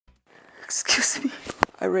Excuse me.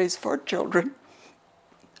 I raised 4 children.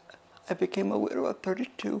 I became a widow at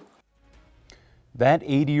 32. That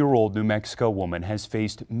 80-year-old New Mexico woman has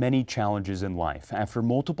faced many challenges in life. After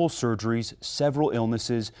multiple surgeries, several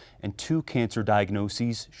illnesses, and 2 cancer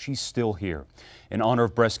diagnoses, she's still here. In honor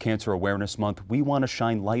of Breast Cancer Awareness Month, we want to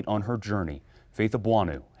shine light on her journey. Faith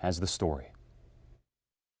Abuanu has the story.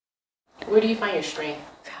 Where do you find your strength?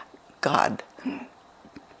 God.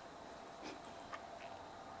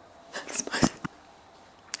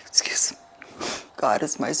 Excuse me. God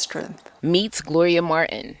is my strength. Meets Gloria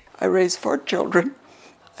Martin. I raised 4 children.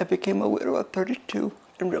 I became a widow at 32.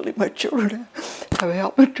 And really, my children have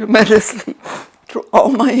helped me tremendously through all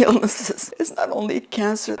my illnesses. It's not only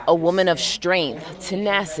cancer. A woman of strength,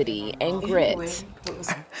 tenacity, and grit.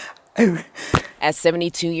 At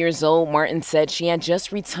 72 years old, Martin said she had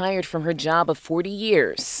just retired from her job of 40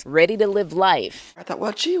 years, ready to live life. I thought,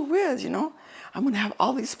 well, gee whiz, I'm going to have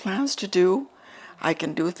all these plans to do. I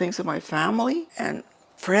can do things with my family and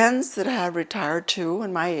friends that I had retired too,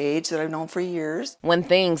 and my age that I've known for years. When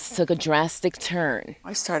things took a drastic turn,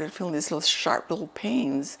 I started feeling these little sharp little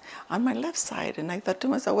pains on my left side, and I thought to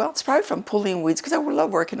myself, well, it's probably from pulling weeds, because I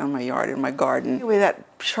love working on my yard and my garden. Anyway, that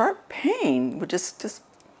sharp pain would just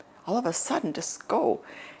all of a sudden just go.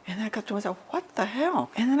 And then I got to myself, what the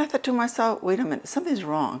hell? And then I thought to myself, wait a minute, something's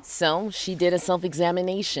wrong. So she did a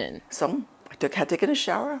self-examination. So I had taken a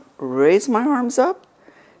shower, raised my arms up,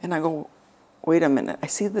 and I go, wait a minute, I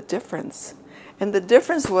see the difference. And the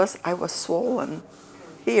difference was I was swollen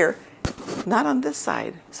here, not on this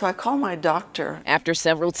side. So I called my doctor. After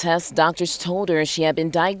several tests, doctors told her she had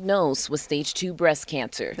been diagnosed with stage 2 breast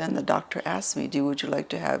cancer. Then the doctor asked me, would you like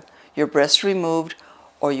to have your breast removed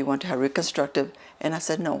or you want to have reconstructive? And I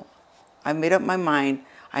said, no, I made up my mind.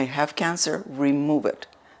 I have cancer, remove it.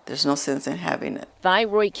 There's no sense in having it.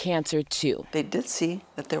 Thyroid cancer too. They did see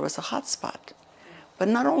that there was a hot spot. But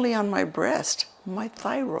not only on my breast, my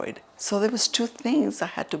thyroid. So there was 2 things I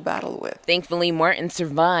had to battle with. Thankfully, Martin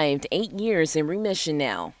survived 8 years in remission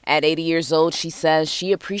now. At 80 years old, she says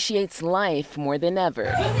she appreciates life more than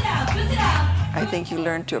ever. I think you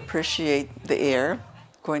learn to appreciate the air,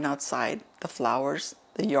 going outside, the flowers,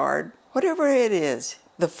 the yard, whatever it is,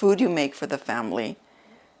 the food you make for the family.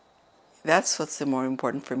 That's what's the more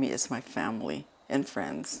important for me, is my family and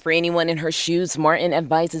friends. For anyone in her shoes, Martin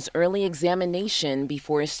advises early examination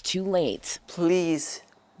before it's too late. Please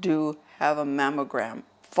do have a mammogram.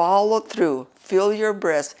 Follow through. Feel your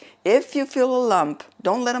breast. If you feel a lump,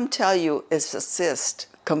 don't let them tell you it's a cyst.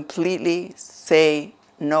 Completely say,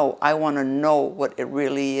 no, I want to know what it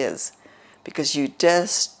really is, because you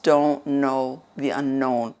just don't know the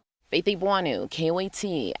unknown. Faith Abuanu,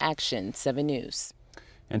 KOAT, Action 7 News.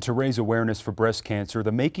 And to raise awareness for breast cancer,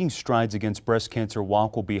 the Making Strides Against Breast Cancer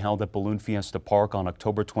Walk will be held at Balloon Fiesta Park on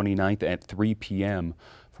October 29th at 3 p.m.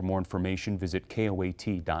 For more information, visit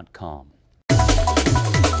KOAT.com.